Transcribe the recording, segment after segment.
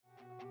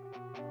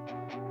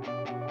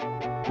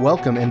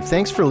Welcome and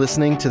thanks for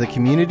listening to the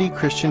Community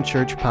Christian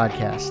Church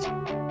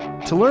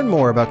podcast. To learn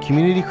more about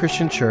Community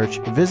Christian Church,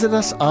 visit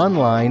us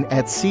online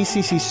at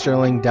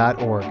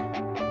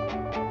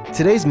cccsterling.org.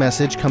 Today's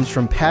message comes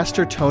from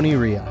Pastor Tony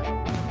Ria.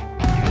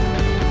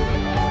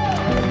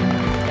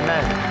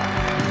 Amen.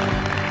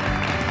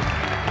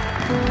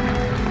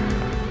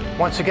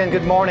 Once again,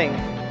 good morning.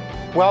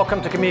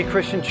 Welcome to Community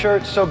Christian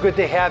Church. So good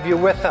to have you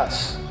with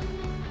us.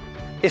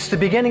 It's the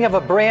beginning of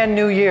a brand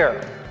new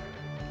year,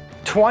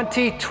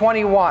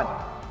 2021.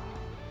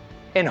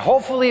 And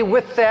hopefully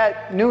with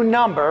that new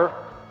number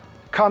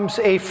comes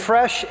a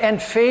fresh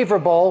and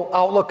favorable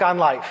outlook on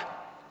life.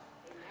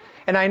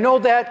 And I know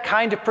that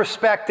kind of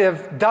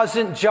perspective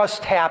doesn't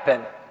just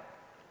happen.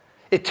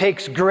 It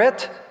takes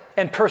grit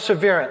and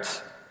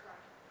perseverance.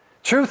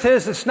 Truth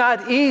is, it's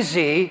not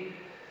easy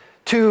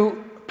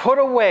to put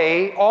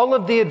away all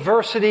of the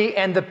adversity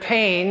and the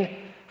pain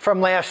from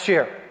last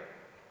year.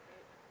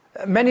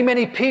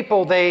 Many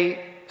people,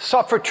 they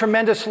suffer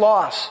tremendous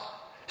loss.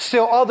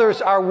 Still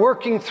others are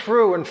working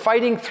through and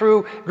fighting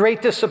through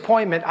great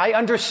disappointment. I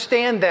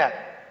understand that.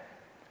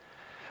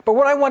 But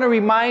what I want to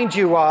remind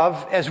you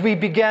of as we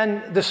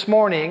begin this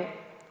morning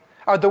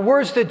are the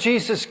words that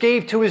Jesus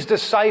gave to his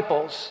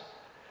disciples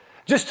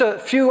just a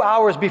few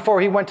hours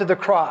before he went to the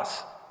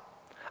cross.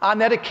 On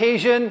that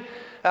occasion,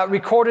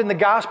 recorded in the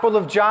Gospel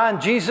of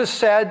John, Jesus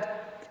said,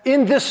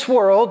 "In this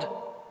world,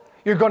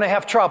 you're going to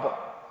have trouble."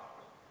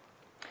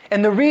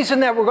 And the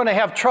reason that we're going to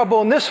have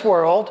trouble in this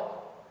world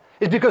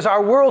is because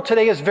our world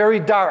today is very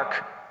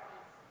dark.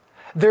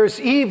 There's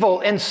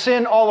evil and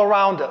sin all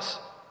around us.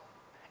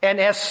 And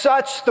as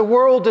such, the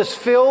world is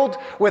filled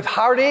with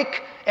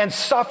heartache and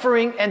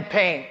suffering and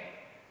pain.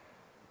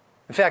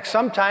 In fact,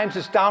 sometimes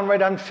it's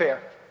downright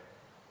unfair.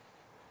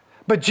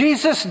 But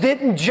Jesus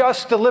didn't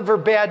just deliver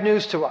bad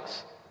news to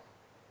us.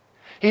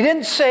 He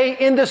didn't say,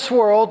 "In this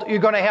world, you're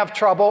going to have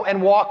trouble,"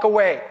 and walk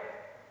away.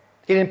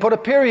 He didn't put a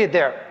period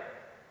there.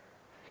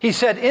 He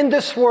said, "In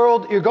this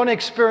world, you're going to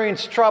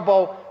experience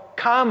trouble,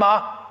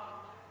 comma,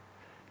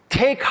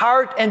 take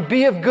heart and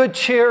be of good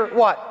cheer."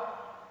 What?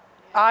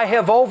 "I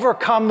have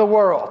overcome the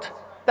world."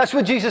 That's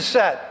what Jesus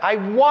said. I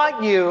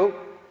want you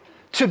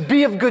to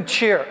be of good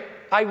cheer.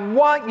 I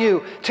want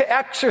you to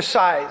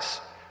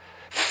exercise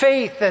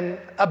faith and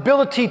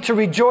ability to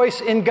rejoice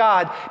in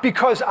God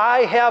because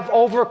I have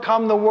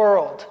overcome the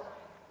world.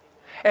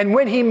 And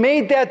when he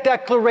made that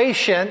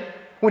declaration,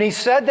 when he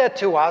said that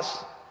to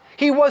us,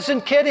 he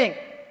wasn't kidding.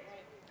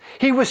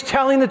 He was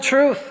telling the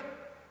truth.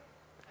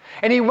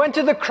 And he went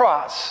to the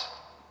cross.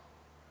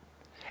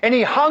 And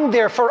he hung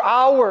there for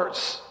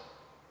hours.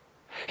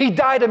 He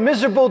died a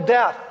miserable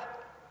death.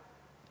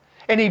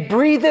 And he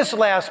breathed his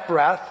last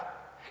breath.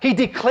 He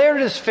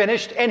declared it as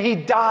finished, and he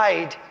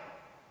died.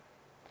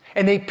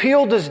 And they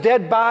peeled his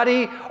dead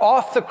body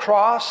off the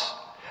cross.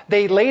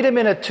 They laid him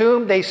in a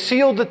tomb. They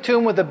sealed the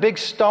tomb with a big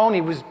stone.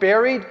 He was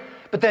buried.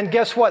 But then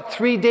guess what?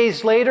 3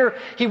 days later,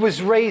 he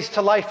was raised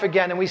to life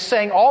again. And we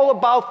sang all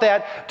about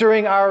that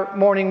during our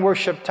morning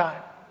worship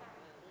time.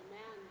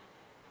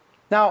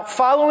 Now,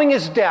 following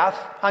his death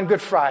on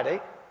Good Friday,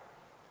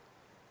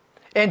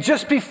 and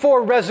just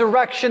before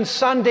Resurrection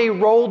Sunday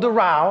rolled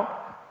around,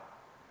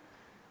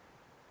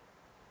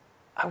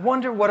 I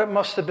wonder what it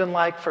must have been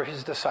like for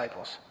his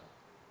disciples.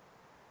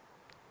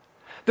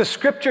 The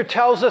scripture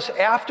tells us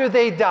after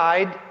they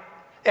died,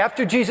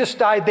 after Jesus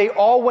died, they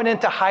all went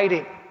into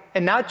hiding.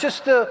 And not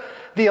just the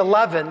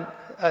 11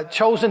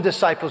 chosen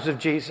disciples of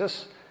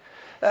Jesus,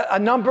 a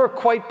number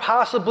quite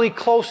possibly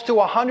close to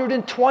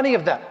 120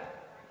 of them.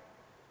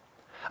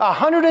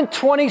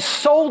 120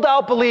 sold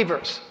out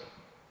believers.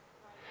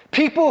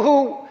 People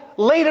who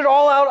laid it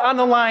all out on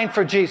the line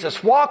for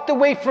Jesus, walked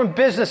away from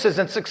businesses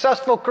and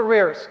successful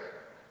careers,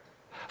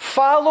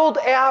 followed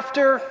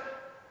after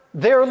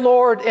their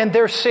Lord and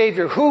their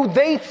Savior, who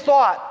they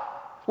thought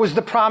was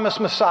the promised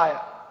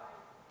Messiah.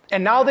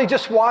 And now they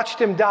just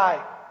watched him die.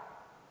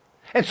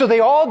 And so they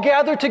all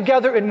gathered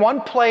together in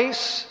one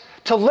place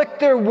to lick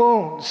their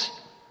wounds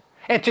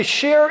and to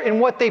share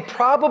in what they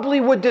probably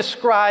would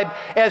describe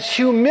as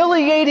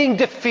humiliating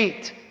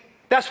defeat.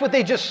 That's what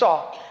they just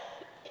saw.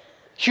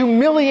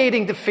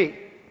 Humiliating defeat.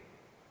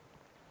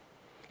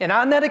 And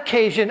on that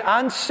occasion,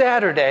 on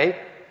Saturday,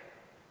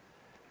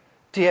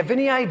 do you have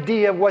any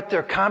idea what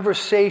their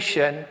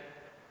conversation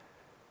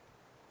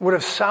would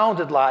have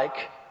sounded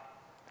like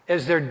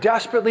as they're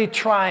desperately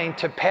trying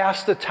to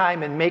pass the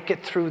time and make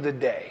it through the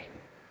day?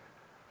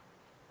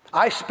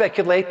 I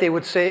speculate they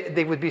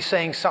would be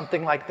saying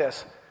something like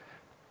this.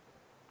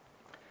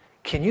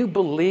 "Can you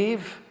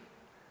believe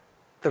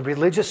the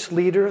religious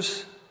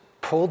leaders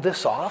pulled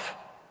this off?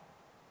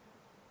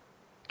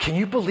 Can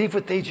you believe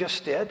what they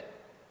just did?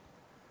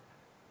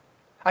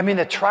 I mean,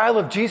 the trial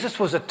of Jesus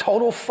was a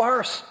total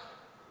farce.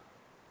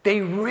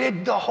 They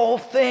rigged the whole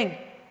thing.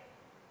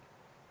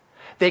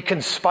 They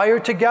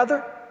conspired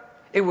together.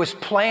 It was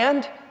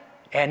planned,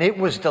 and it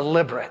was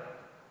deliberate.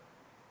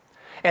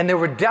 And there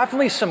were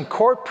definitely some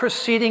court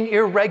proceeding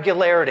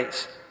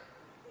irregularities.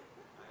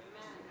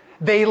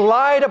 They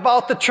lied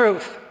about the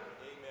truth.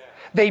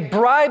 They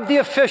bribed the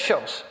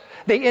officials.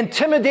 They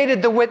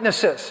intimidated the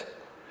witnesses.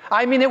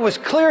 I mean, it was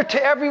clear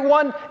to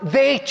everyone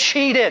they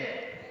cheated.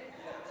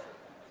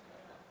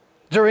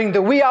 During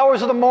the wee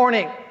hours of the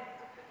morning,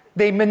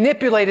 they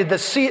manipulated the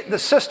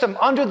system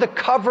under the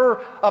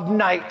cover of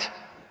night.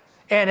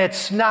 And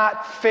it's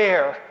not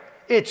fair.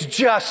 It's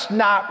just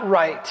not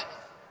right.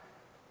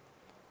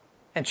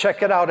 And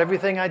check it out,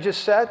 everything I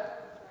just said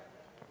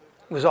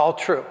was all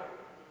true.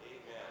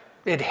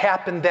 It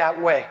happened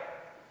that way.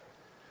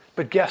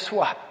 But guess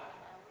what?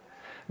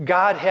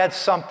 God had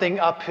something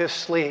up his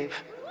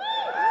sleeve.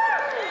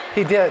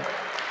 He did.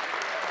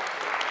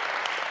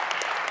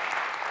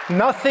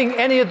 Nothing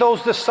any of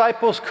those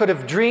disciples could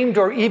have dreamed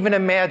or even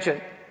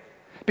imagined.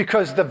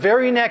 Because the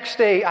very next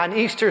day, on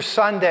Easter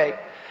Sunday,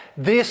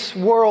 this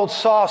world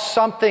saw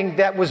something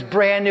that was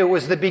brand new. It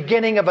was the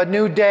beginning of a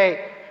new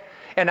day.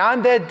 And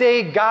on that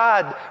day,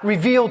 God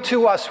revealed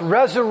to us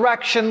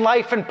resurrection,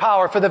 life, and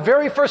power for the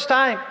very first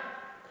time.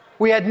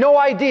 We had no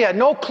idea,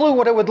 no clue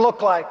what it would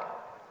look like.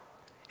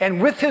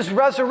 And with his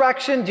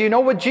resurrection, do you know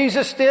what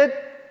Jesus did?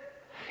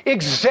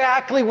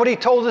 Exactly what he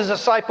told his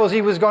disciples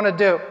he was going to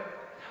do.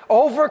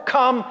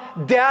 Overcome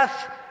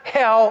death,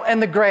 hell, and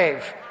the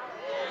grave.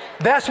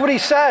 That's what he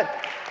said.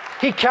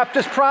 He kept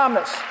his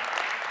promise.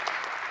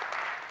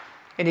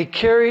 And he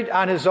carried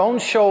on his own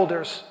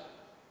shoulders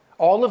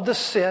all of the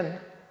sin,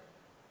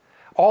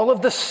 all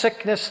of the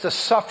sickness, the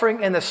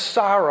suffering, and the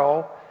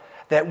sorrow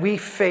that we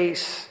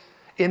face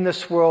in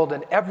this world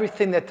and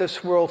everything that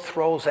this world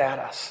throws at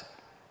us.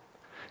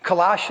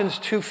 Colossians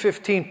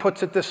 2:15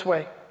 puts it this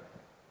way.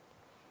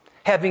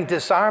 Having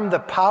disarmed the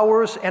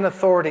powers and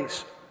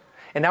authorities,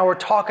 and now we're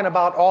talking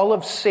about all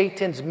of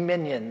Satan's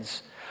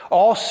minions,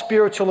 all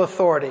spiritual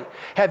authority,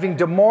 having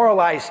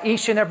demoralized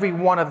each and every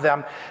one of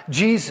them,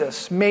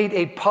 Jesus made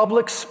a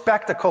public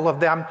spectacle of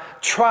them,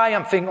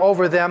 triumphing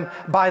over them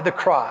by the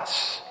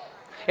cross.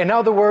 In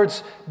other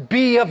words,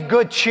 be of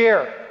good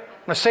cheer. I'm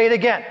going to say it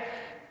again.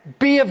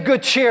 Be of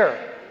good cheer.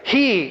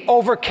 He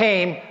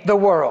overcame the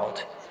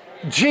world.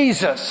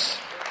 Jesus.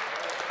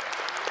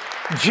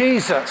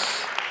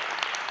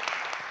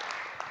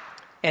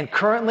 And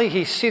currently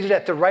he's seated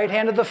at the right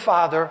hand of the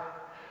Father,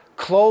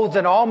 clothed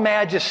in all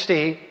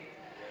majesty,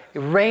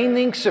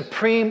 reigning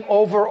supreme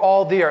over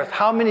all the earth.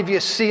 How many of you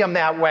see him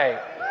that way?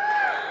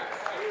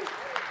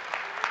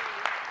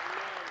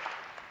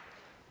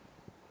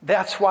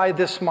 That's why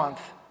this month,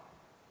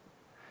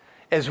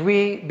 as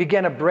we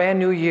begin a brand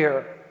new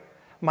year,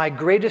 my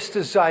greatest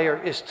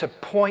desire is to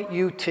point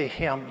you to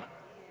him,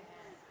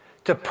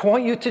 to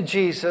point you to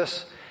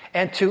Jesus,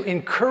 and to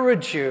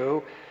encourage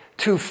you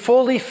to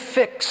fully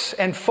fix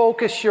and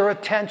focus your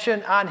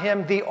attention on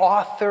him, the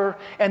author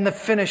and the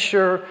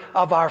finisher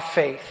of our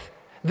faith.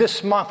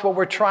 This month, what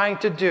we're trying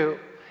to do,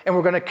 and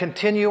we're going to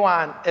continue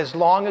on as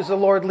long as the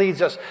Lord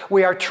leads us,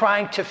 we are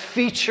trying to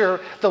feature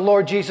the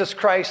Lord Jesus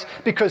Christ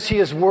because he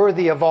is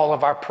worthy of all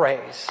of our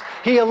praise.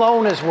 He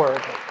alone is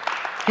worthy.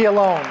 He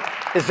alone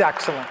is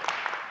excellent.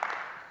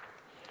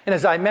 And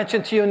as I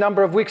mentioned to you a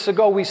number of weeks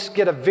ago, we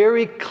get a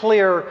very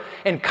clear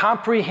and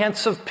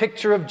comprehensive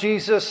picture of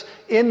Jesus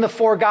in the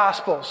four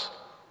Gospels.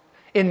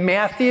 In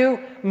Matthew,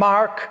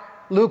 Mark,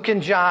 Luke,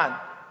 and John.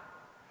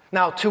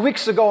 Now, 2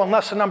 weeks ago in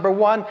lesson number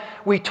 1,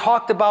 we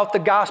talked about the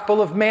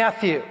Gospel of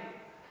Matthew.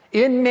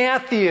 In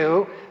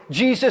Matthew,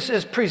 Jesus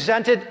is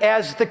presented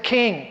as the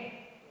King.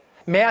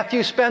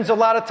 Matthew spends a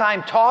lot of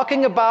time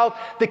talking about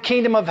the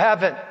kingdom of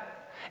heaven.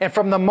 And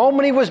from the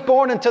moment he was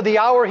born until the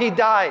hour he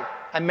died,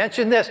 I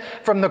mentioned this,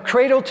 from the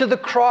cradle to the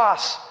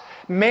cross,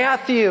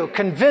 Matthew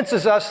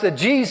convinces us that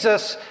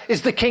Jesus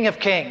is the King of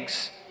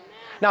Kings.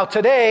 Now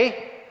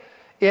today,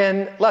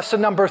 in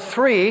lesson number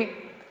 3,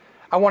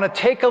 I want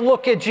to take a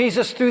look at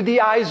Jesus through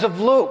the eyes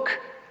of Luke,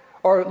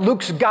 or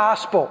Luke's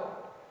gospel.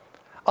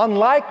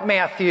 Unlike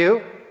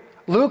Matthew,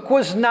 Luke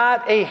was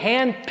not a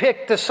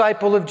hand-picked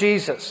disciple of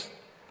Jesus.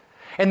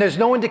 And there's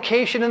no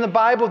indication in the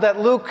Bible that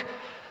Luke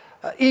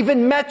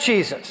even met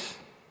Jesus.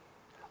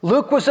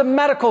 Luke was a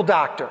medical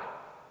doctor.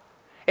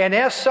 And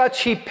as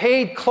such, he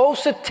paid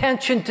close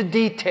attention to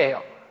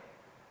detail.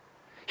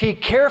 He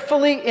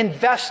carefully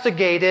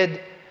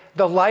investigated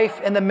the life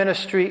and the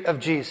ministry of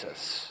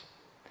Jesus.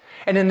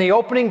 And in the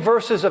opening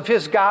verses of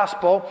his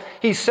gospel,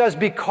 he says,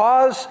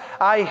 because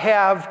I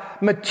have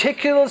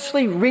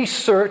meticulously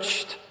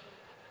researched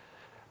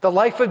the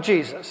life of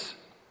Jesus,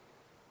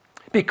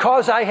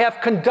 because I have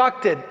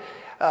conducted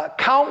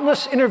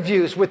countless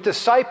interviews with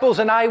disciples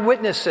and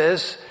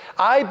eyewitnesses,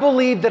 I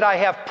believe that I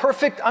have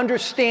perfect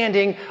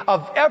understanding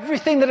of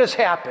everything that has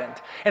happened.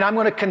 And I'm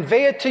going to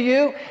convey it to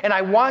you, and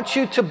I want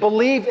you to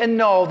believe and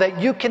know that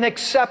you can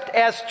accept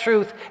as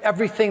truth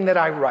everything that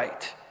I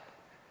write.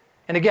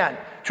 And again,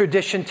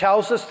 tradition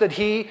tells us that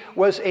he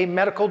was a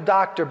medical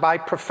doctor by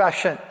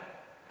profession,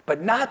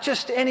 but not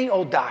just any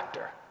old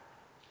doctor.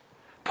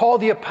 Paul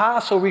the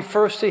Apostle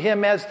refers to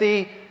him as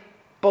the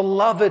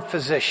beloved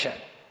physician.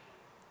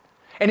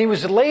 And he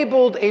was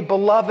labeled a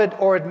beloved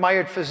or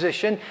admired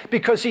physician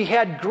because he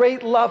had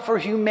great love for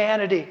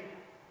humanity.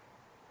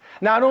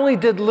 Not only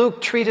did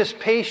Luke treat his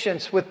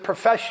patients with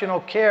professional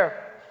care,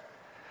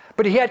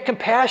 but he had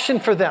compassion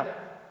for them.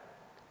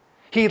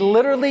 He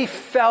literally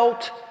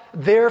felt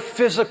their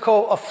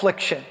physical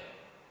affliction.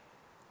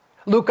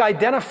 Luke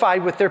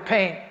identified with their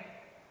pain,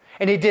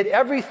 and he did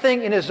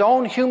everything in his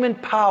own human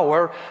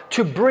power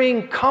to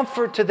bring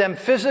comfort to them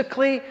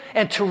physically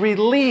and to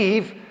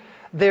relieve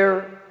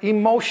their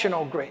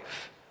emotional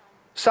grief.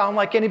 Sound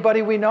like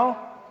anybody we know?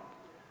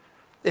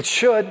 It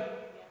should,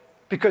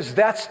 because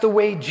that's the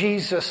way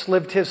Jesus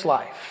lived his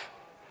life.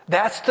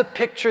 That's the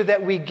picture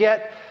that we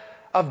get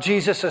of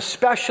Jesus,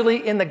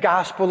 especially in the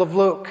Gospel of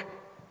Luke.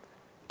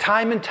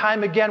 Time and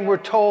time again, we're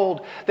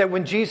told that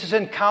when Jesus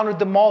encountered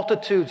the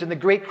multitudes and the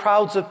great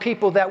crowds of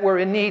people that were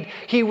in need,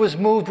 he was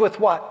moved with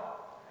what?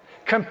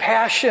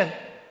 Compassion.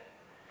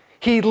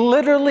 He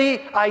literally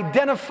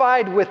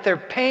identified with their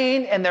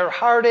pain and their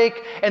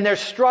heartache and their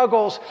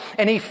struggles,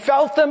 and he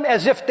felt them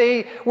as if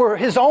they were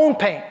his own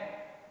pain.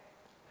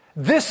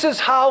 This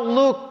is how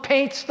Luke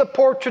paints the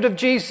portrait of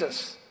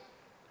Jesus.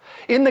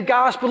 In the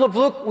Gospel of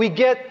Luke, we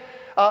get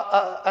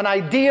an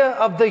idea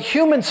of the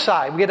human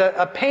side. We get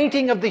a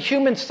painting of the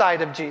human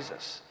side of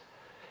Jesus.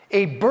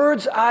 A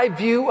bird's eye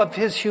view of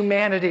his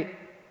humanity.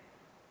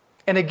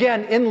 And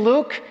again, in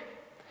Luke,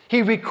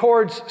 he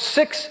records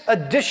 6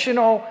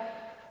 additional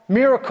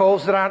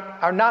miracles that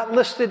are not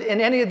listed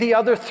in any of the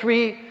other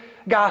 3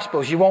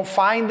 Gospels. You won't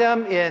find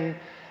them in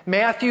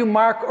Matthew,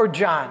 Mark, or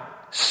John.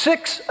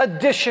 6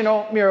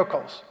 additional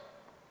miracles,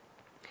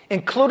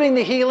 including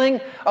the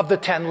healing of the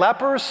 10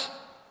 lepers,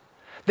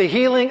 the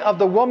healing of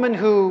the woman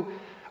who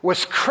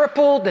was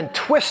crippled and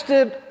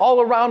twisted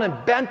all around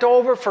and bent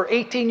over for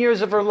 18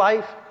 years of her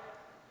life,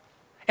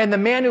 and the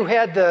man who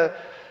had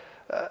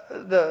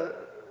the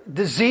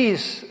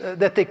disease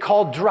that they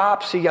called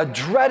dropsy, a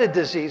dreaded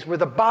disease where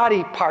the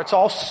body parts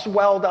all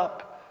swelled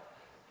up.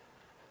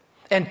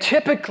 And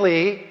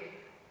typically,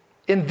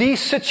 in these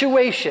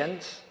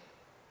situations,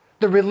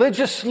 the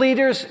religious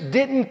leaders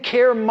didn't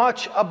care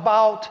much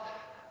about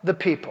the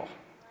people.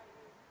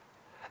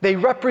 They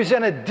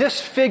represented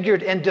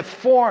disfigured and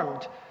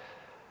deformed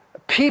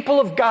people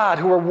of God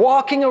who were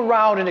walking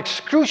around in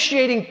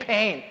excruciating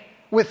pain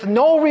with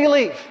no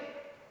relief.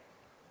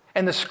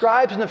 And the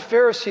scribes and the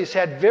Pharisees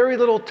had very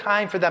little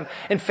time for them.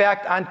 In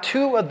fact, on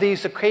 2 of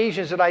these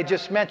occasions that I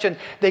just mentioned,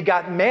 they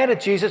got mad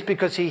at Jesus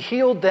because he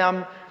healed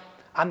them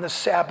on the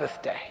Sabbath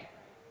day.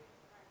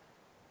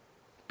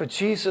 But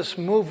Jesus,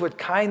 moved with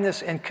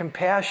kindness and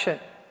compassion,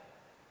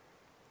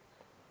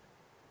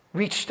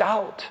 reached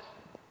out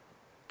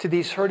to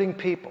these hurting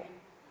people,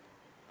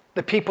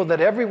 the people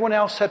that everyone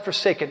else had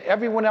forsaken,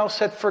 everyone else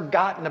had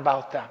forgotten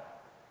about them.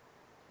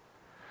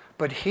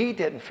 But he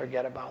didn't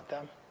forget about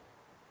them.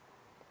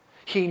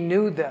 He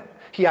knew them,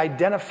 he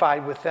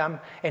identified with them,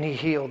 and he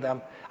healed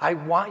them. I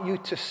want you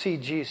to see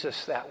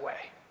Jesus that way.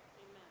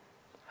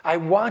 I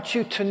want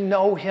you to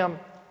know him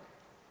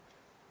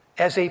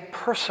as a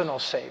personal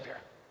Savior.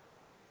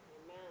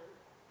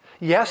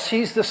 Yes,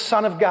 he's the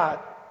Son of God.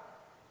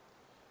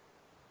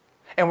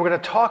 And we're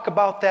going to talk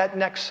about that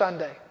next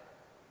Sunday.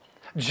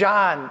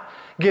 John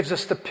gives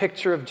us the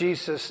picture of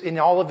Jesus in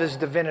all of his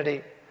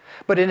divinity.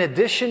 But in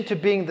addition to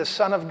being the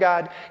Son of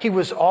God, he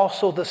was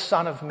also the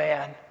Son of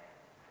Man.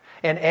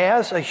 And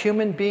as a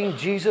human being,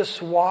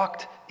 Jesus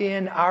walked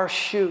in our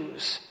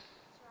shoes.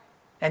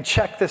 And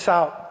check this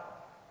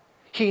out.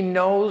 He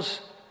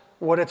knows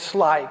what it's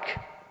like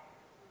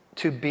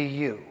to be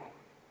you.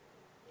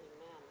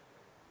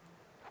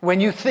 When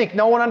you think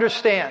no one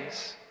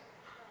understands,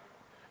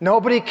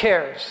 nobody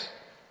cares,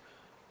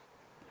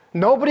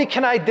 nobody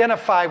can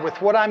identify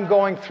with what I'm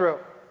going through,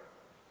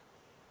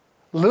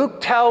 Luke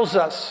tells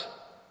us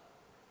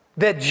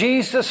that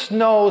Jesus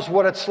knows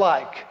what it's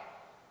like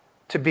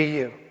to be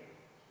you.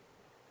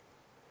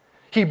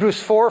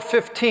 Hebrews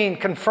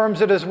 4:15 confirms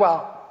it as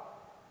well.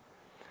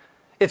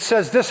 It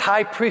says, this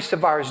high priest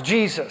of ours,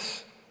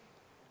 Jesus,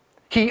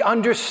 he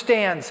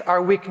understands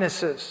our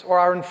weaknesses or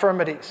our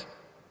infirmities.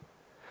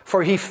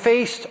 For he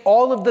faced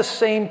all of the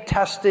same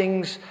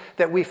testings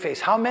that we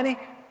face. How many?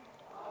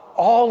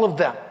 All of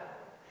them.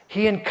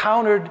 He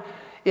encountered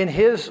in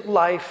his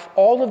life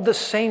all of the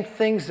same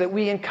things that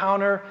we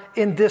encounter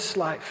in this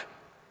life.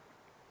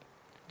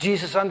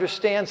 Jesus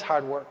understands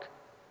hard work.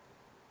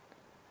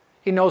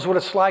 He knows what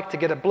it's like to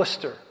get a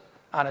blister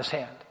on his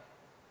hand.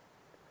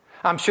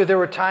 I'm sure there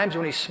were times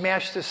when he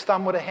smashed his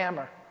thumb with a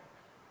hammer.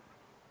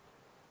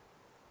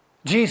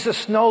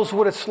 Jesus knows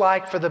what it's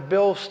like for the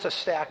bills to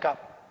stack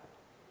up.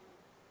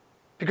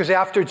 Because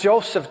after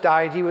Joseph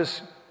died, he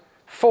was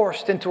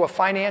forced into a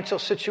financial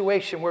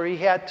situation where he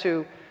had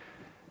to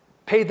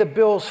pay the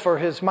bills for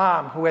his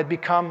mom, who had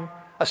become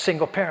a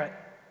single parent.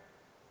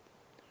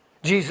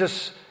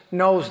 Jesus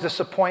knows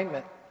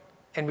disappointment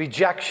and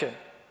rejection,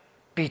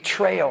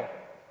 betrayal,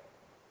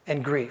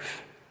 and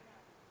grief.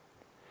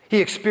 He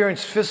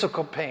experienced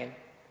physical pain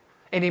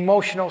and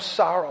emotional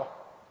sorrow.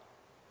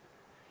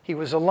 He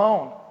was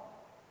alone.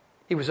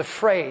 He was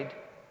afraid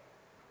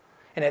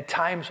and at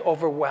times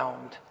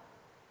overwhelmed.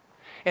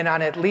 And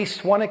on at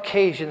least one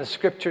occasion, the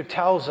scripture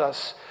tells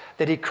us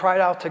that he cried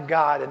out to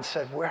God and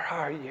said, where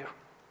are you?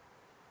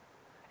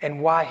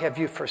 And why have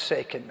you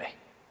forsaken me?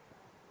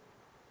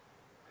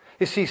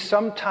 You see,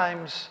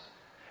 sometimes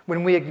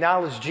when we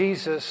acknowledge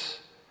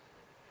Jesus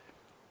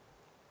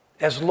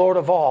as Lord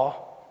of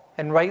all,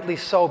 and rightly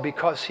so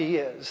because he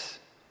is,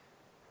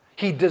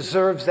 he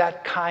deserves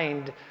that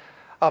kind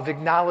of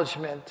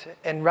acknowledgement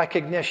and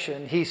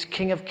recognition. He's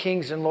King of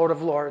Kings and Lord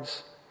of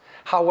Lords.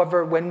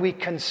 However, when we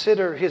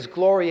consider his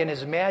glory and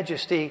his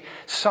majesty,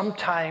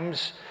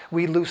 sometimes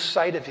we lose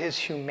sight of his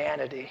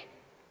humanity.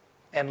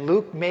 And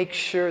Luke makes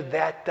sure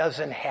that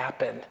doesn't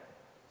happen.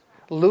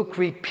 Luke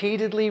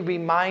repeatedly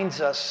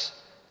reminds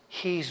us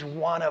he's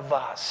one of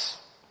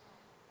us.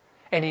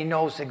 And he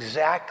knows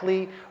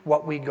exactly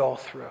what we go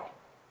through.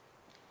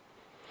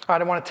 All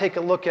right, I want to take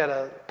a look at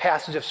a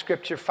passage of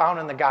Scripture found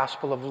in the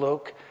Gospel of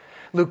Luke.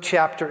 Luke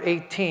chapter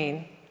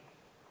 18,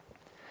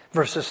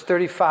 verses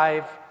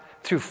 35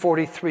 through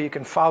 43. You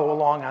can follow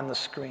along on the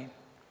screen.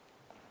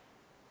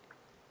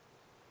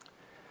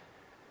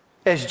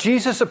 As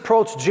Jesus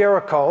approached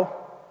Jericho,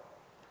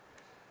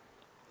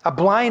 a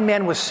blind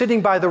man was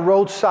sitting by the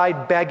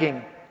roadside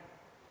begging.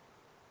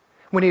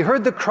 When he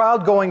heard the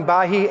crowd going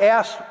by, he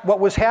asked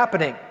what was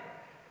happening.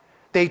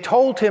 They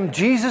told him,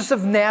 Jesus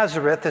of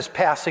Nazareth is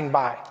passing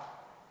by.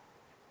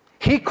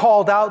 He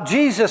called out,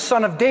 Jesus,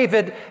 son of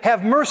David,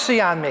 have mercy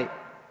on me.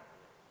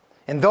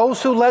 And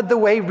those who led the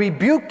way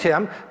rebuked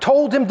him,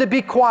 told him to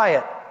be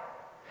quiet.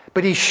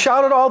 But he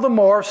shouted all the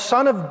more,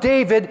 Son of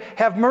David,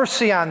 have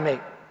mercy on me.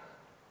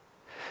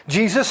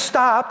 Jesus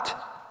stopped,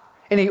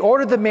 and he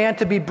ordered the man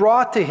to be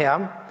brought to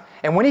him.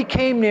 And when he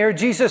came near,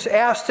 Jesus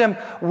asked him,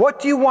 what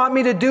do you want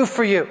me to do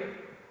for you?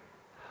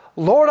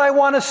 Lord, I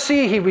want to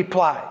see, he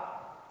replied.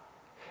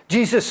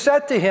 Jesus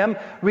said to him,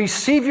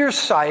 receive your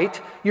sight,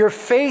 your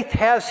faith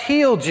has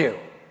healed you.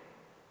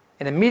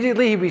 And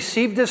immediately he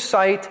received his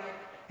sight,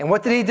 and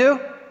what did he do?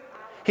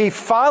 He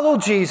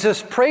followed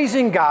Jesus,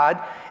 praising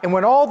God, and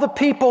when all the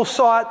people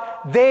saw it,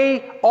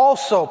 they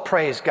also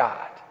praised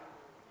God.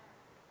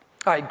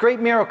 All right, great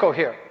miracle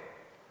here.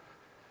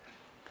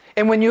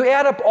 And when you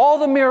add up all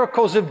the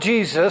miracles of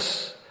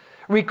Jesus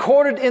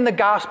recorded in the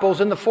Gospels,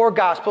 in the four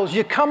Gospels,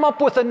 you come up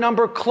with a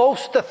number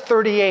close to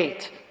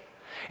 38.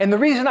 And the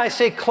reason I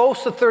say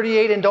close to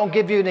 38 and don't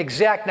give you an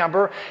exact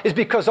number is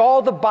because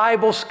all the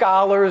Bible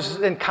scholars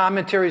and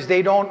commentaries,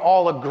 they don't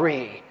all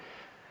agree.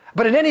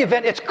 But in any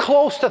event, it's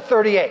close to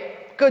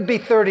 38. Could be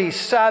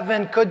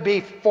 37, could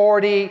be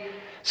 40,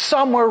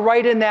 somewhere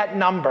right in that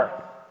number.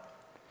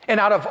 And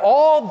out of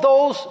all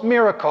those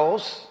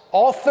miracles,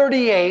 all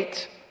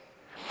 38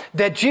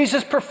 that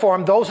Jesus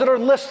performed, those that are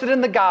listed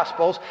in the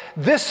Gospels,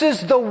 this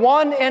is the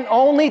one and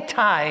only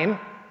time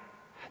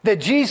that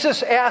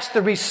Jesus asked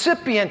the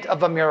recipient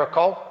of a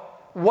miracle,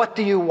 what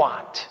do you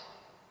want?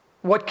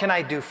 What can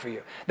I do for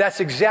you?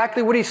 That's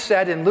exactly what he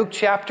said in Luke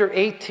chapter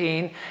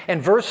 18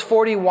 and verse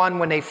 41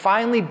 when they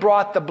finally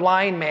brought the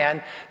blind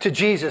man to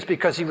Jesus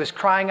because he was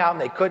crying out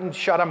and they couldn't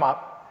shut him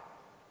up.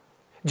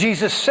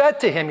 Jesus said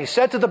to him, he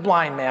said to the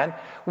blind man,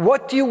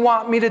 what do you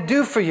want me to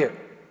do for you?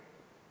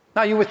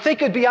 Now you would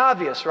think it'd be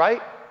obvious,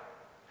 right?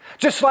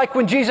 Just like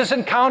when Jesus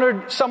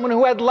encountered someone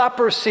who had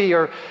leprosy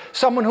or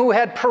someone who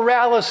had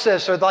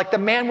paralysis or like the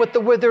man with the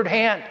withered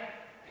hand.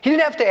 He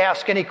didn't have to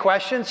ask any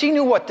questions. He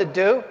knew what to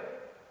do.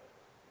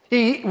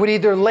 He would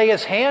either lay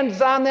his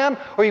hands on them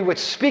or he would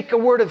speak a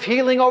word of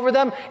healing over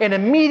them and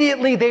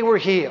immediately they were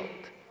healed.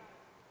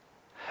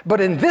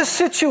 But in this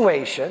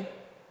situation,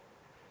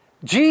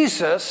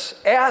 Jesus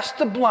asked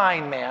the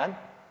blind man,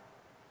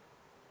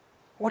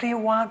 what do you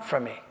want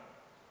from me?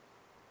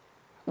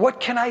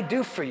 What can I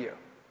do for you?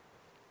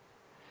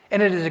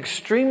 And it is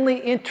extremely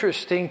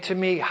interesting to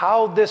me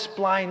how this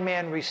blind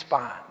man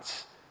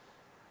responds.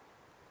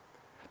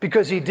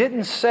 Because he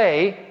didn't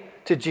say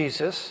to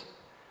Jesus,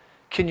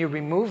 can you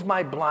remove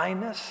my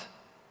blindness?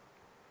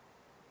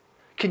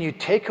 Can you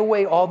take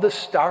away all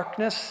this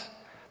darkness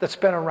that's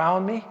been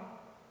around me?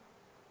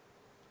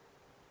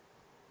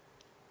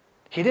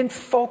 He didn't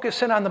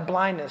focus in on the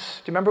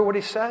blindness. Do you remember what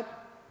he said?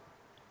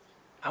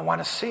 I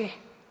want to see.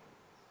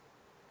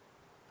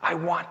 I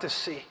want to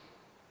see.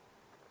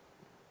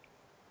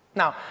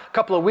 Now, a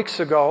couple of weeks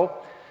ago,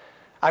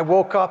 I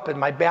woke up and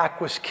my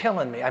back was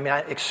killing me.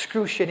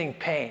 Excruciating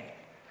pain.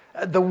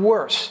 The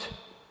worst.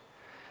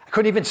 I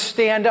couldn't even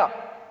stand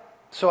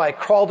up. So I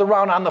crawled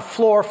around on the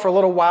floor for a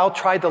little while,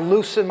 tried to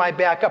loosen my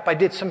back up. I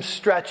did some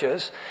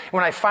stretches.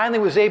 When I finally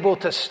was able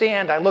to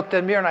stand, I looked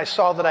in the mirror and I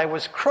saw that I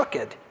was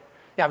crooked.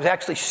 I was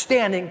actually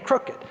standing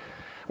crooked.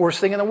 Worst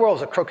thing in the world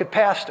is a crooked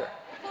pastor.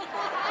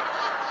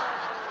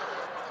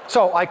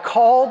 So I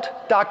called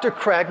Dr.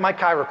 Craig, my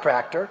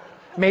chiropractor,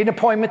 made an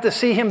appointment to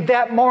see him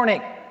that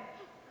morning.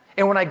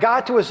 And when I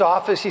got to his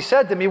office, he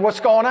said to me, what's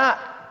going on? I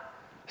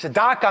said,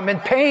 Doc, I'm in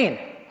pain.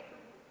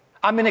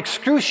 I'm in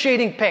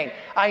excruciating pain.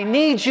 I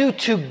need you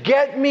to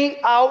get me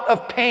out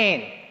of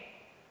pain.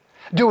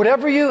 Do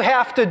whatever you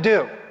have to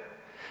do.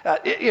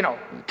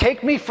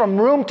 Take me from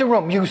room to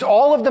room. Use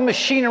all of the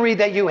machinery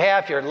that you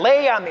have here.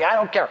 Lay on me. I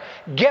don't care.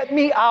 Get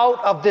me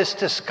out of this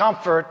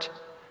discomfort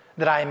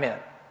that I'm in.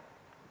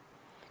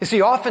 You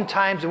see,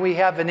 oftentimes when we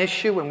have an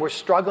issue and we're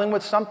struggling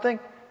with something,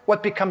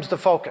 what becomes the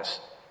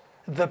focus?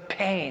 The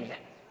pain.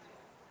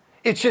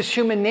 It's just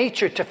human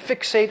nature to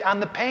fixate on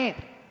the pain.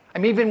 I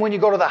mean, even when you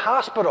go to the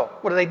hospital,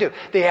 what do?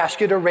 They ask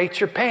you to rate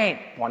your pain,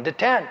 1 to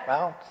 10.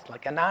 Well, it's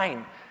like a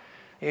 9.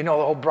 You know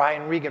the whole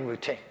Brian Regan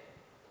routine.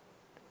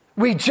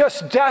 We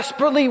just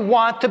desperately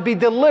want to be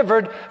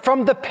delivered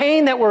from the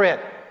pain that we're in.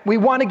 We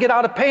want to get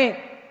out of pain.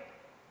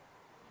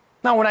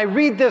 Now, when I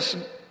read this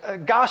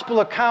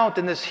gospel account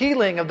and this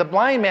healing of the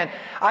blind man,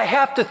 I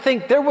have to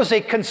think there was a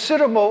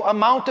considerable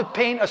amount of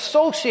pain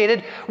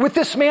associated with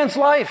this man's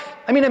life.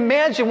 I mean,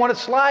 imagine what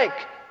it's like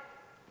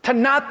to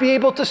not be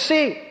able to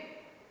see.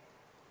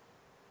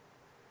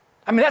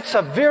 I mean, that's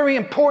a very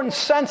important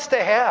sense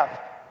to have.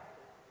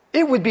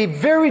 It would be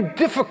very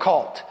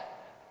difficult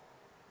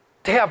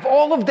to have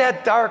all of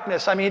that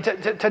darkness. I mean,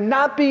 to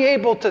not be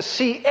able to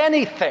see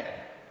anything.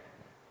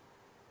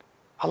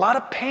 A lot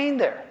of pain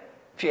there,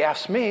 if you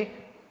ask me.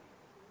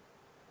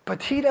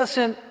 But he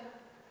doesn't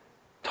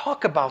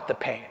talk about the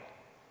pain.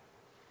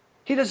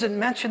 He doesn't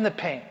mention the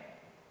pain.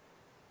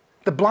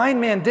 The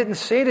blind man didn't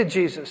say to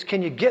Jesus,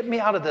 "Can you get me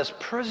out of this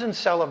prison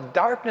cell of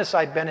darkness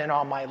I've been in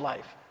all my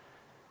life?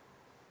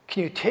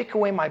 Can you take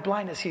away my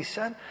blindness?" He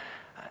said,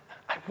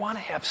 "I want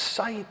to have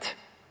sight.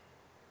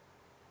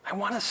 I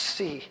want to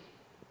see.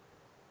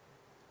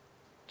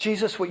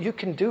 Jesus, what you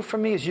can do for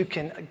me is you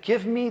can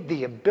give me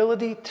the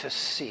ability to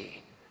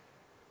see."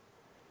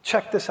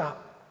 Check this out.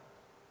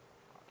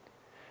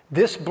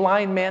 This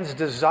blind man's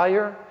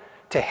desire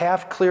to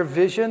have clear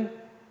vision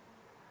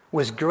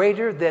was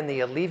greater than the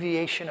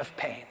alleviation of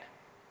pain.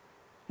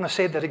 I'm going to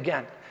say that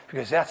again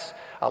because that's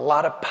a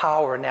lot of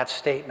power in that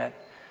statement.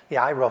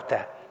 Yeah, I wrote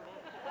that.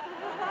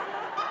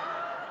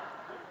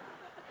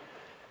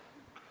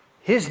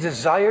 His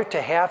desire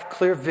to have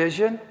clear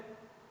vision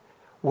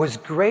was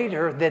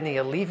greater than the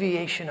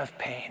alleviation of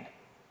pain.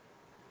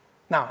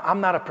 Now,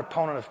 I'm not a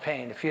proponent of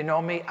pain. If you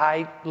know me,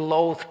 I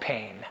loathe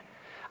pain.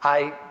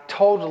 I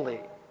totally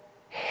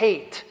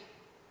hate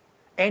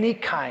any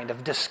kind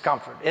of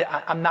discomfort.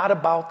 I'm not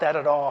about that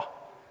at all.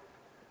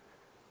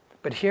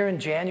 But here in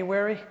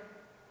January,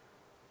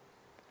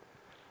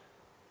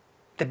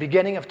 the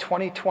beginning of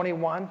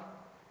 2021,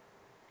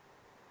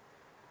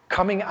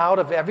 coming out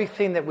of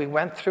everything that we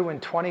went through in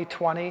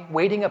 2020,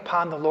 waiting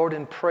upon the Lord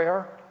in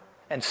prayer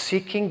and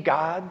seeking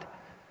God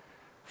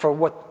for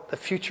what the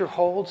future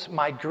holds,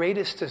 my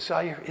greatest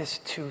desire is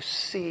to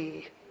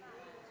see.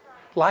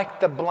 Like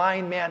the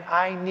blind man,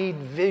 I need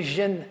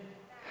vision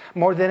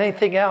more than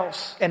anything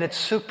else, and it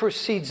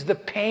supersedes the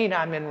pain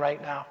I'm in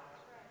right now.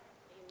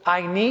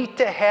 I need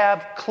to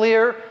have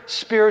clear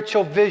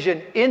spiritual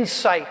vision,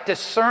 insight,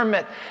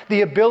 discernment, the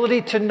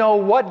ability to know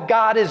what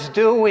God is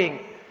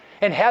doing,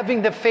 and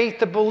having the faith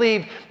to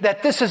believe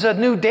that this is a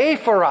new day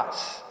for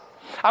us.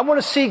 I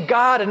want to see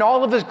God in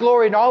all of His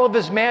glory and all of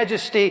His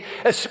majesty,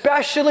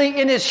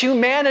 especially in His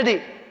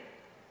humanity.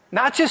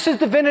 Not just His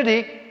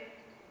divinity,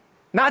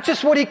 not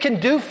just what He can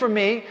do for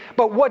me,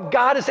 but what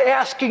God is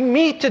asking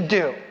me to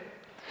do.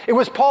 It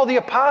was Paul the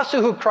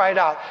Apostle who cried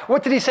out.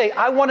 What did he say?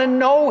 I want to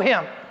know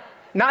Him.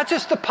 Not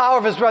just the power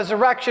of His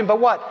resurrection, but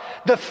what?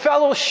 The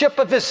fellowship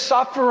of His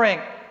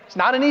suffering. It's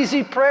not an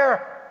easy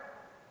prayer.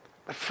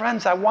 But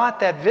friends, I want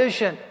that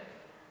vision.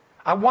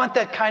 I want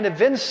that kind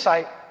of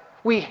insight.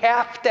 We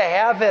have to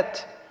have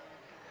it.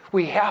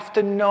 We have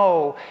to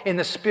know in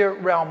the spirit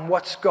realm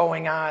what's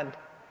going on.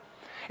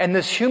 And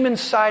this human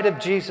side of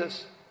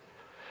Jesus,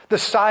 the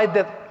side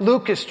that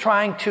Luke is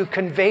trying to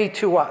convey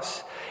to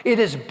us, it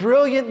is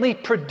brilliantly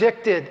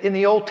predicted in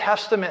the Old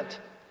Testament,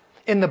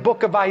 in the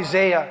book of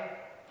Isaiah.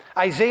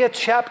 Isaiah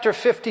chapter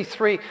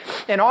 53.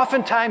 And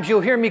oftentimes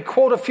you'll hear me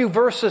quote a few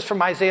verses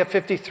from Isaiah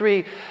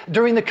 53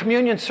 during the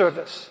communion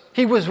service.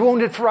 He was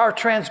wounded for our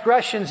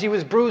transgressions. He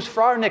was bruised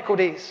for our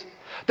iniquities.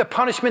 The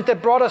punishment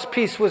that brought us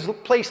peace was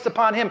placed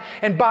upon Him,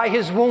 and by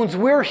His wounds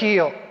we're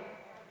healed.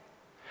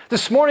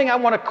 This morning I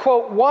want to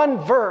quote one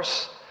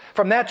verse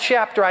from that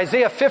chapter,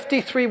 Isaiah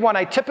 53:1.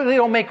 I typically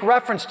don't make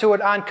reference to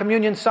it on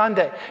Communion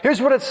Sunday.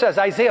 Here's what it says,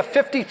 Isaiah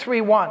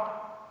 53:1.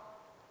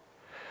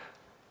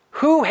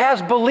 Who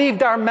has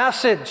believed our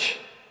message?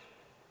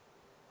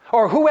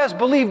 Or who has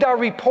believed our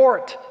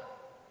report?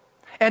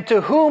 And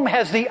to whom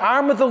has the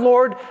arm of the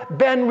Lord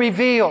been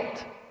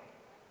revealed?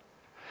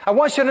 I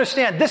want you to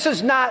understand, this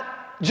is not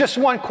just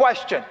one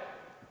question.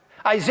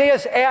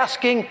 Isaiah's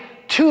asking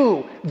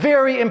two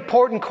very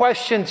important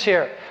questions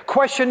here.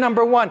 Question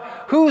number one,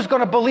 who's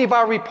going to believe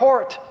our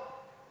report?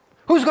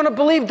 Who's going to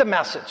believe the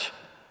message?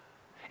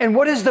 And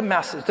what is the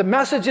message? The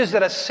message is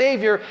that a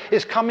Savior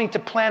is coming to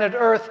planet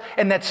Earth,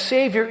 and that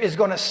Savior is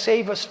going to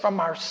save us from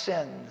our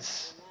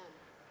sins.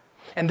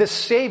 And this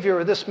Savior,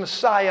 or this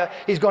Messiah,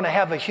 He's going to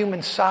have a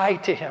human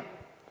side to Him.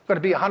 Going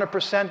to be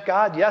 100%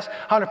 God, yes,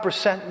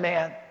 100%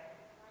 man.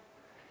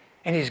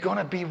 And He's going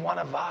to be one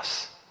of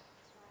us.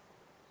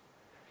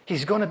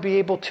 He's going to be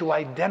able to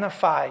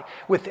identify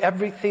with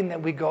everything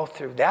that we go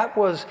through. That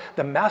was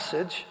the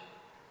message.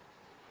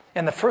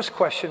 And the first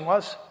question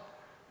was,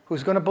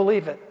 who's going to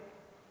believe it?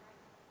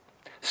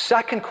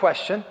 Second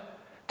question,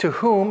 to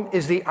whom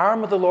is the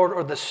arm of the Lord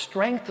or the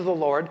strength of the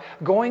Lord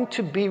going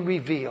to be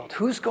revealed?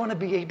 Who's going to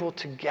be able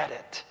to get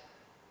it?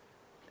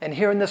 And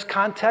here in this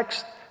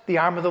context, the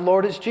arm of the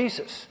Lord is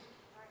Jesus.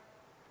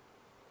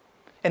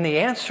 And the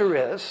answer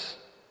is,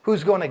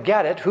 who's going to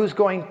get it? Who's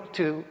going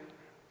to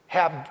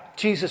have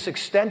Jesus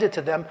extended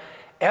to them?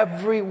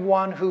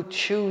 Everyone who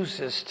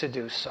chooses to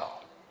do so.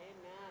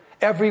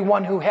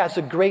 Everyone who has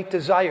a great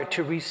desire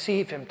to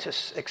receive him, to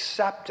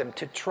accept him,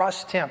 to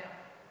trust him,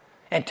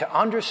 and to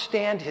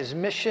understand his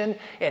mission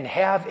and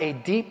have a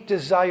deep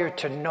desire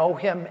to know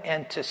him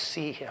and to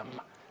see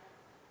him.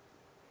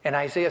 And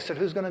Isaiah said,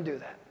 who's going to do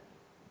that?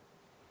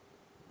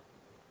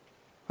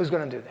 Who's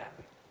going to do that?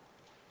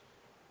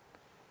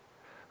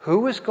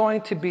 Who is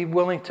going to be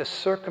willing to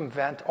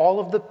circumvent all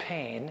of the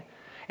pain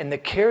and the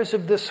cares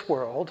of this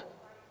world,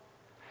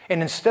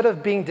 and instead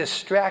of being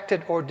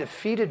distracted or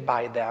defeated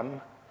by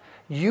them,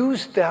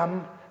 use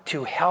them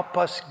to help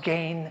us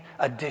gain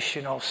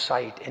additional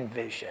sight and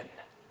vision?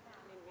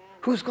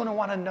 Who's going to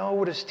want to know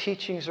what his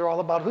teachings are all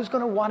about? Who's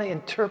going to want to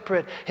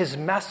interpret his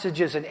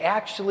messages and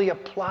actually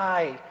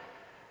apply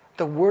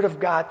the Word of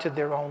God to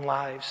their own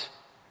lives?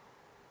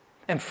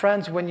 And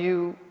friends, when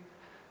you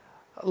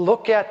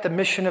look at the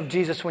mission of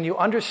Jesus, when you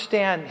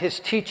understand his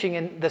teaching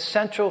and the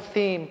central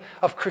theme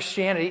of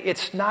Christianity,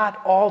 it's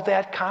not all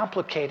that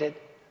complicated.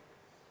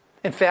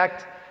 In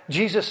fact,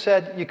 Jesus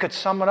said you could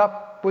sum it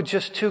up with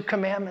just 2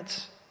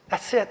 commandments.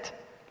 That's it.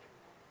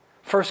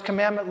 First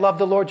commandment, love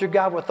the Lord your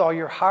God with all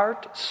your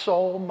heart,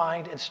 soul,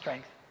 mind, and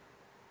strength.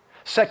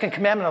 Second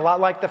commandment, a lot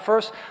like the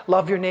first,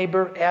 love your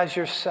neighbor as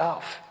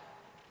yourself.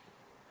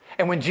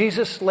 And when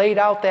Jesus laid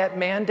out that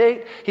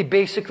mandate, he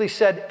basically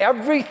said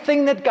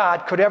everything that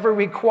God could ever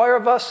require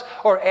of us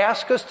or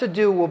ask us to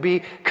do will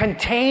be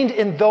contained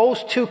in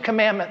those 2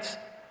 commandments.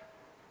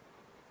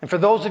 And for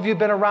those of you who've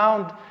been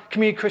around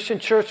Community Christian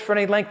Church for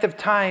any length of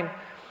time,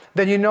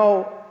 then you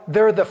know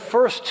they're the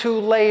first 2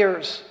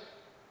 layers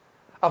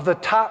of the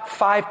top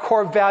 5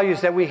 core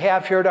values that we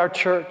have here at our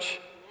church.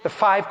 The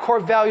 5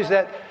 core values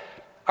that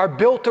are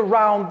built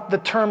around the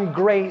term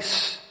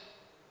grace.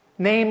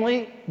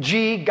 Namely,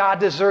 G, God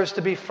deserves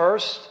to be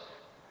first,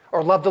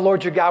 or love the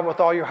Lord your God with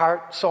all your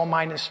heart, soul,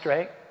 mind, and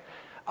strength.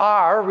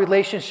 R,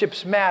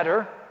 relationships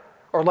matter,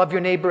 or love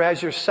your neighbor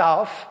as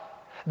yourself.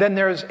 Then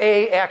there's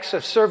A, acts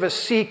of service.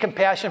 C,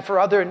 compassion for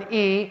other. And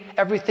E,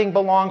 everything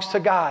belongs to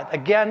God.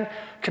 Again,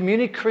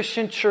 Community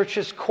Christian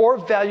Church's core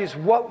values,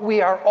 what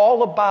we are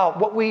all about,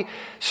 what we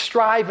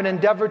strive and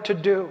endeavor to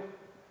do.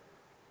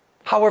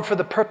 However, for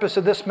the purpose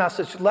of this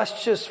message,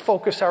 let's just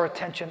focus our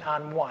attention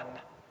on one.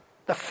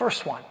 The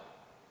first one.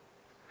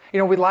 You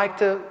know, we like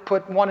to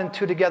put 1 and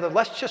 2 together.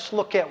 Let's just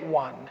look at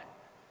 1.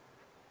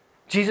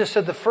 Jesus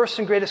said the first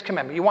and greatest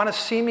commandment. You want to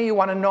see me? You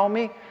want to know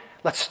me?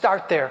 Let's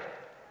start there.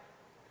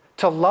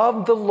 To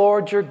love the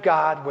Lord your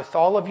God with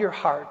all of your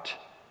heart,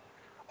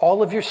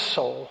 all of your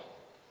soul,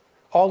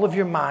 all of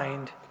your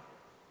mind,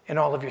 and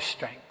all of your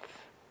strength.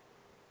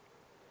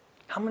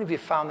 How many of you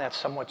found that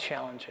somewhat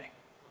challenging?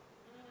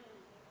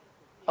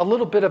 A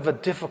little bit of a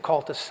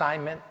difficult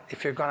assignment,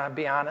 if you're going to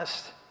be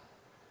honest.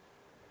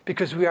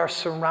 Because we are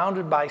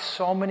surrounded by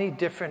so many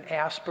different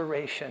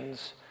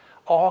aspirations,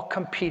 all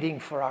competing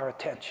for our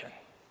attention.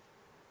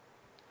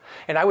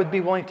 And I would be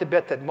willing to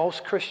bet that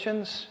most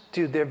Christians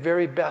do their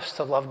very best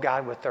to love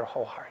God with their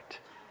whole heart.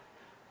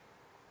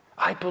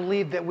 I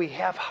believe that we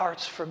have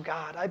hearts for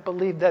God. I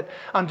believe that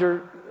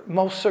under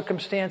most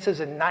circumstances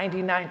and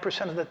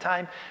 99% of the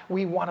time,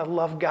 we want to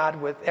love God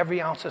with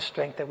every ounce of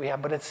strength that we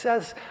have. But it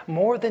says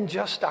more than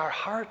just our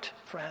heart,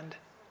 friend.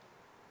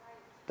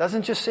 It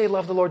doesn't just say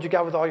love the Lord your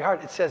God with all your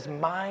heart. It says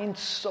mind,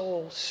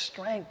 soul,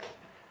 strength.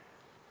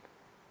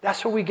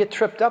 That's where we get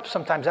tripped up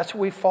sometimes. That's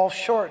where we fall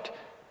short.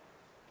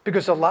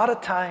 Because a lot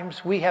of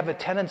times we have a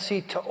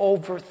tendency to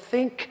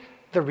overthink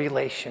the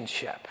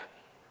relationship.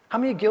 How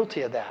many are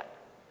guilty of that?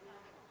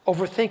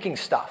 Overthinking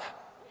stuff.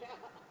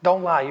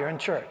 Don't lie, you're in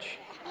church.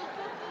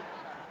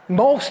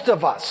 Most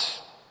of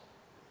us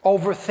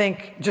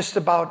overthink just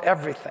about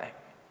everything.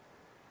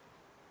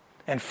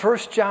 And 1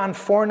 John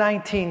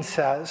 4:19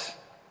 says,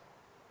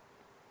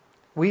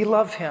 we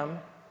love him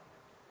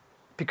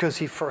because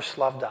he first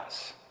loved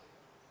us.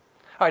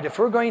 All right, if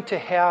we're going to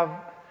have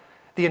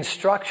the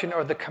instruction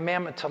or the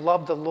commandment to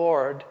love the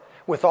Lord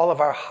with all of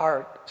our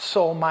heart,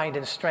 soul, mind,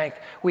 and strength,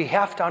 we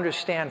have to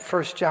understand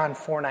 1 John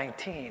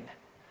 4:19.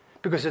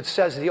 Because it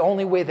says the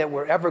only way that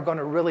we're ever going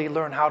to really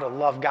learn how to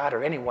love God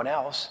or anyone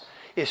else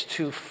is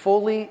to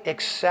fully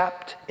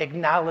accept,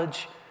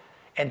 acknowledge,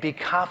 and be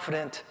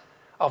confident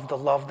of the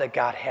love that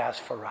God has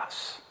for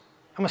us.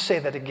 I'm going to say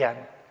that again,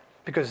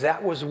 because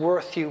that was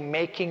worth you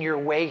making your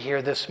way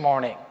here this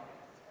morning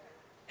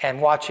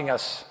and watching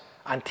us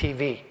on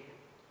TV.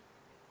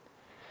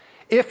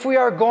 If we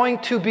are going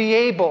to be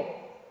able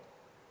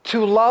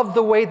to love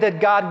the way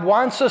that God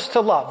wants us to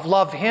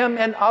love him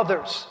and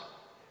others,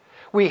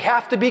 we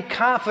have to be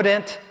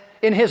confident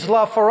in his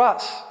love for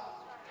us.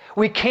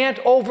 We can't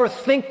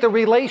overthink the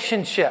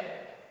relationship.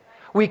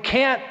 We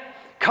can't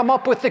come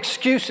up with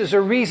excuses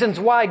or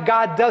reasons why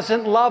God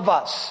doesn't love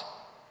us.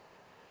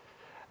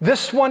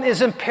 This one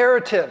is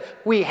imperative.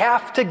 We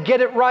have to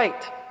get it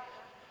right.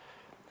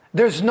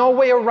 There's no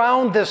way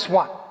around this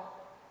one.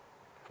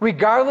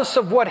 Regardless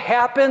of what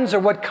happens or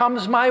what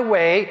comes my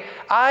way,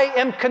 I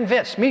am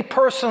convinced, me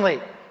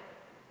personally,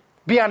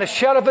 beyond a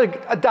shadow of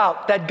a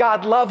doubt, that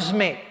God loves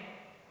me.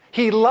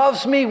 He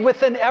loves me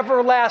with an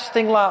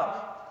everlasting love.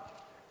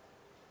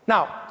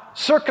 Now,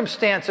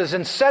 circumstances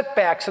and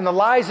setbacks and the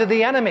lies of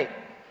the enemy,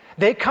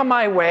 they come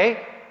my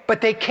way,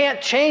 but they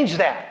can't change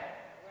that.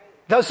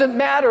 Doesn't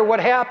matter what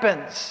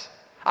happens.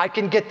 I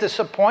can get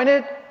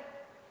disappointed.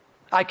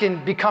 I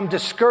can become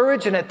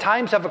discouraged and at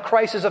times have a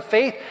crisis of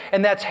faith,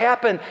 and that's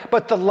happened.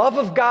 But the love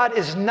of God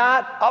is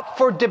not up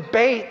for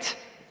debate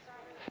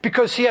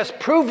because He has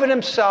proven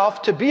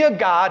Himself to be a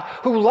God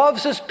who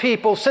loves His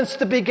people since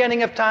the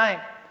beginning of time.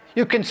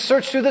 You can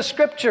search through the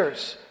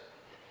Scriptures.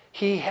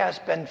 He has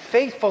been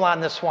faithful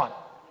on this one.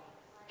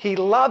 He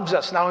loves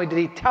us. Not only did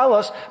He tell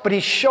us, but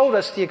He showed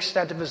us the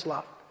extent of His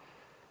love.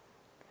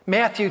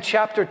 Matthew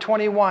chapter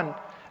 1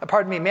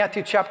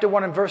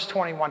 and verse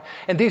 21.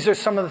 And these are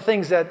some of the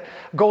things that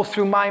go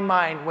through my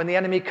mind when the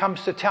enemy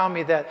comes to tell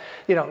me that,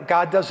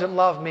 God doesn't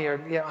love me,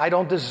 or, I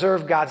don't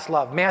deserve God's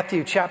love.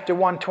 Matthew chapter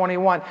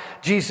 1:21,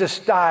 Jesus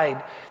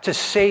died to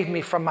save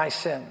me from my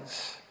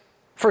sins.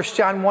 1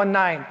 John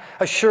 1:9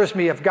 assures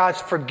me of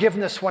God's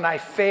forgiveness when I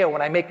fail,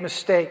 when I make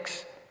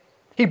mistakes.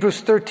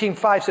 Hebrews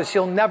 13:5 says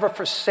He'll never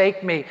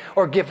forsake me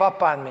or give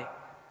up on me.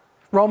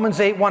 Romans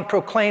 8:1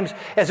 proclaims,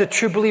 as a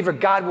true believer,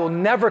 God will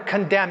never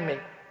condemn me.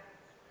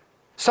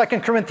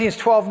 2 Corinthians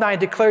 12:9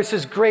 declares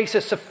His grace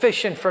is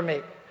sufficient for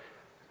me.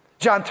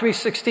 John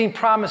 3:16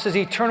 promises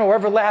eternal,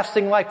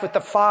 everlasting life with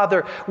the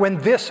Father when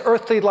this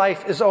earthly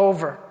life is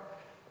over.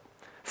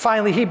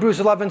 Finally, Hebrews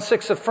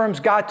 11:6 affirms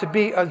God to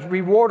be a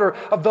rewarder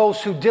of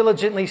those who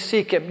diligently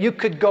seek Him. You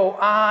could go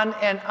on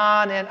and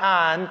on and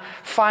on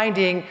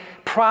finding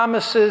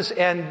promises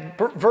and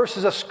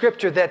verses of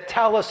Scripture that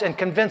tell us and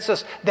convince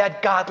us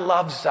that God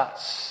loves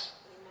us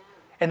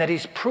and that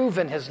He's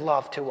proven His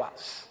love to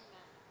us.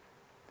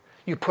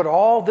 You put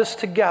all this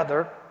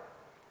together,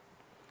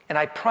 and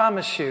I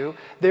promise you,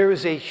 there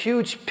is a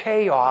huge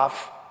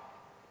payoff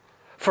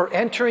for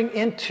entering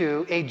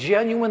into a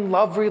genuine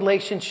love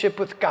relationship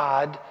with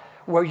God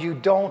where you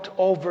don't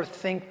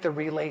overthink the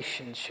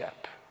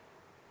relationship,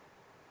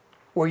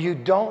 where you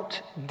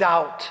don't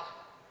doubt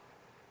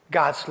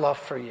God's love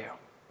for you.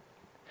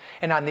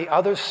 And on the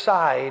other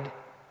side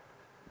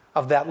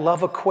of that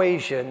love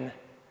equation,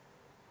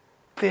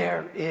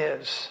 there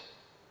is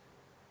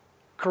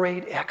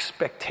great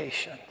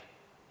expectation.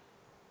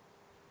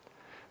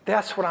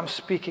 That's what I'm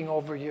speaking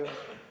over you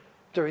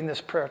during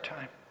this prayer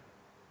time.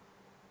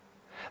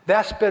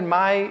 That's been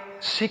my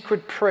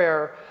secret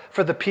prayer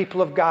for the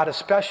people of God,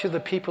 especially the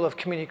people of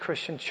Community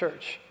Christian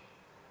Church.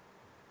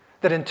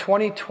 That in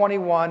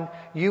 2021,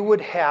 you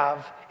would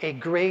have a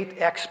great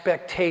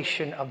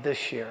expectation of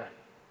this year.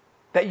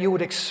 That you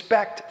would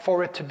expect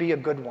for it to be a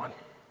good one.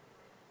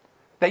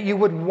 That you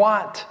would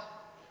want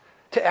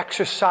to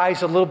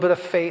exercise a little bit of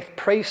faith,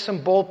 pray some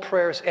bold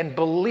prayers, and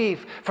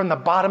believe from the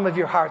bottom of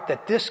your heart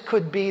that this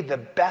could be the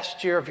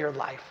best year of your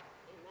life.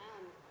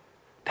 Amen.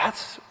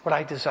 That's what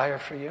I desire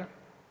for you.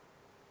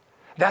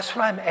 That's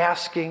what I'm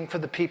asking for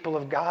the people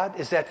of God,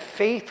 is that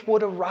faith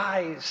would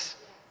arise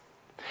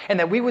and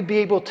that we would be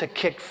able to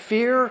kick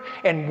fear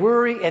and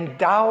worry and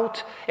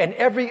doubt and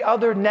every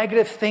other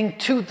negative thing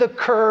to the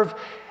curb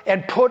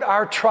and put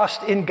our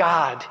trust in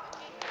God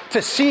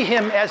to see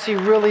Him as He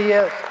really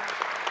is.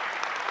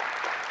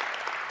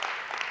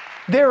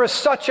 There is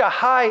such a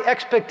high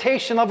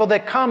expectation level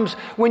that comes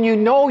when you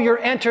know you're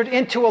entered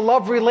into a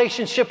love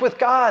relationship with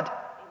God.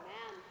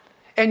 Amen.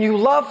 And you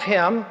love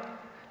Him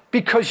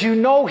because you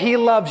know He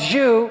loves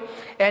you,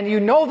 and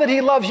you know that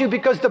He loves you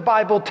because the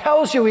Bible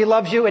tells you He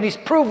loves you and He's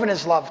proven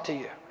His love to you.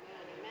 Amen.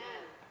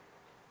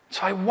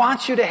 So I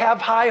want you to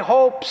have high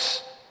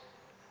hopes.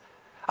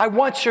 I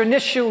want your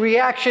initial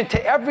reaction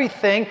to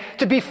everything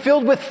to be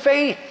filled with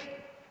faith.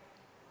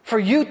 For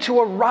you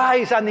to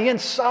arise on the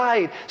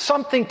inside,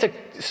 something to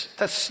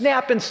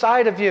snap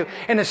inside of you.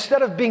 And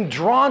instead of being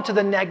drawn to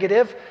the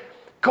negative,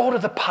 go to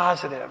the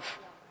positive.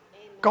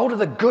 Amen. Go to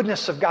the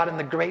goodness of God and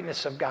the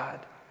greatness of God.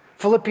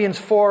 Philippians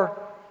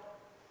 4,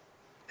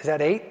 is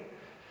that 8?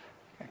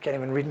 I can't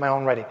even read my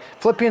own writing.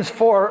 Philippians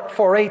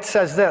 4:8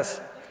 says this: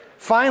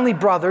 Finally,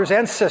 brothers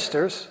and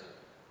sisters,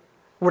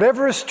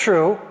 whatever is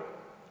true,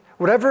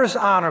 whatever is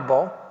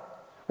honorable,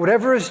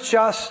 whatever is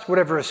just,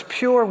 whatever is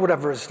pure,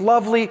 whatever is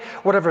lovely,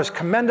 whatever is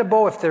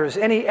commendable, if there is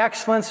any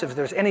excellence, if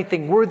there's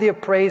anything worthy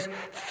of praise,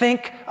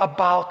 think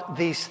about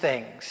these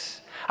things.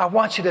 I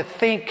want you to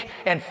think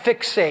and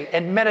fixate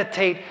and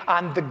meditate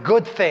on the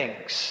good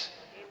things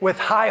with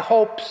high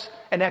hopes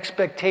and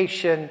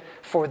expectation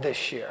for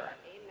this year.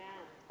 Amen.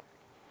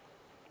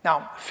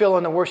 Now, Phil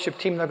and the worship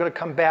team, they're going to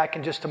come back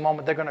in just a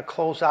moment. They're going to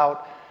close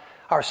out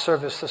our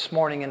service this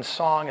morning in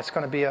song. It's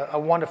going to be a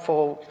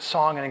wonderful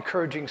song, an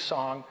encouraging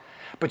song.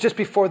 But just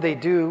before they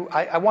do,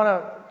 I want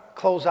to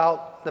close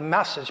out the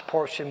message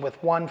portion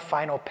with one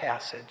final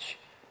passage.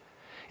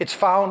 It's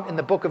found in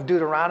the book of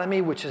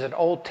Deuteronomy, which is an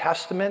Old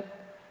Testament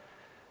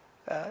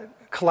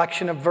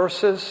collection of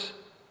verses.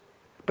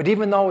 But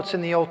even though it's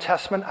in the Old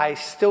Testament, I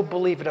still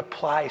believe it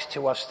applies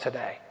to us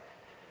today.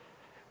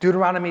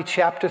 Deuteronomy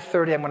chapter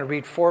 30, I'm going to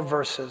read 4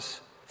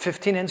 verses,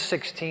 15 and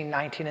 16,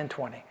 19 and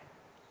 20.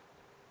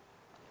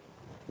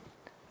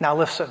 Now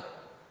listen.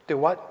 Do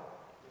what?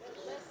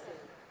 Listen.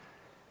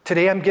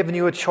 Today I'm giving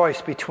you a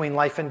choice between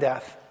life and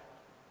death,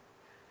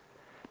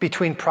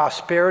 between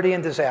prosperity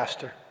and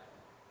disaster.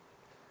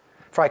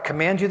 For I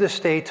command you this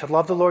day to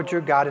love the Lord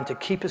your God and to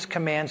keep his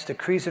commands,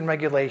 decrees, and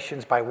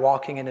regulations by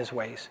walking in his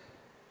ways.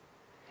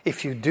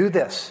 If you do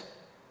this,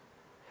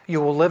 you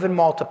will live and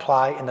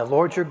multiply, and the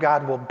Lord your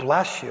God will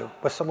bless you.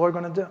 What's the Lord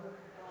going to do?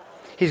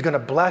 He's going to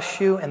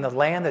bless you in the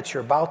land that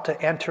you're about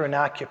to enter and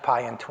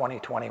occupy in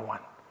 2021.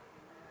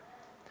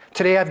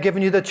 Today I've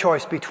given you the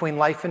choice between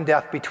life and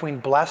death, between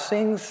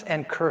blessings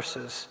and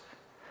curses.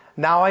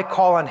 Now I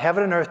call on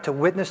heaven and earth to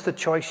witness the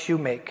choice you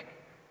make.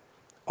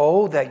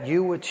 Oh, that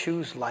you would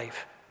choose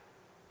life,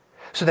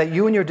 so that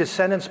you and your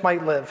descendants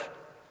might live.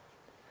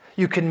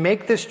 You can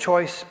make this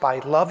choice by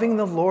loving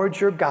the Lord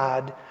your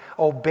God,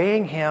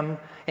 obeying him,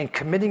 and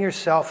committing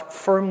yourself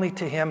firmly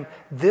to him.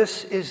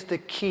 This is the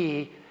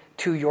key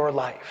to your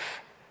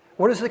life.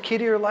 What is the key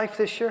to your life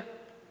this year?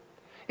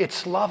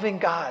 It's loving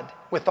God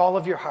with all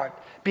of your heart,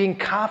 being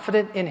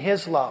confident in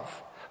his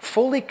love,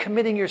 fully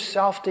committing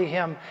yourself to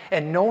him,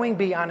 and knowing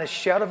beyond a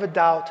shadow of a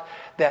doubt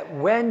that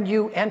when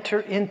you enter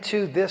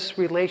into this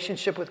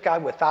relationship with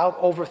God without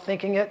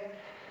overthinking it,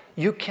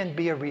 you can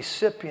be a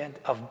recipient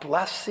of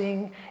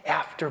blessing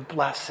after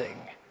blessing,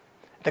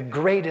 the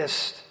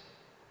greatest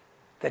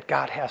that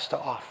God has to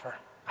offer.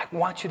 I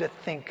want you to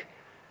think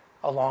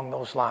along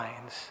those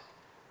lines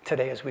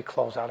today as we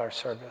close out our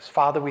service.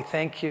 Father, we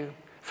thank you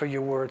for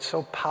your word,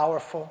 so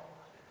powerful,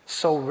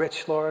 so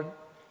rich, Lord.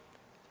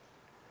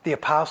 The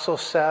apostle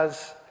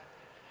says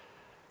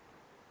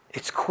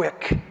it's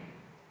quick,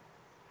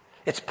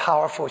 it's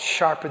powerful, it's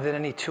sharper than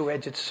any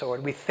two-edged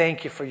sword. We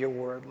thank you for your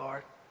word,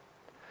 Lord.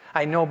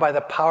 I know by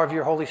the power of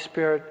your Holy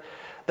Spirit,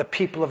 the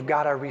people of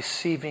God are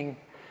receiving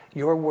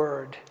your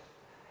word.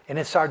 And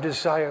it's our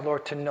desire,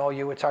 Lord, to know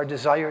you. It's our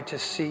desire to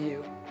see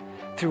you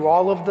through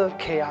all of the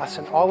chaos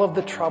and all of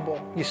the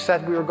trouble. You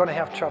said we were going to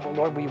have trouble.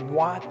 Lord, we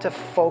want to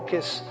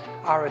focus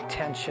our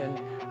attention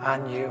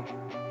on you.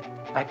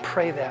 I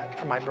pray that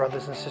for my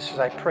brothers and sisters.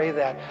 I pray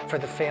that for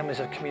the families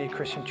of Community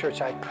Christian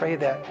Church. I pray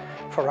that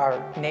for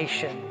our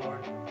nation,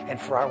 Lord,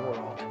 and for our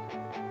world.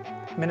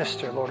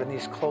 Minister, Lord, in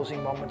these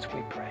closing moments,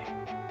 we pray.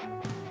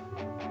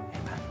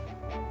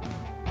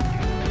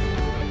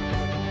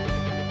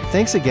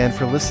 Thanks again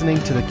for listening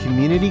to the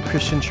Community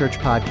Christian Church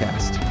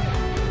podcast.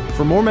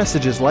 For more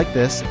messages like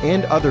this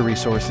and other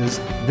resources,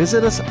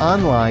 visit us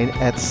online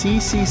at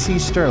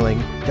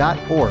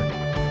cccsterling.org.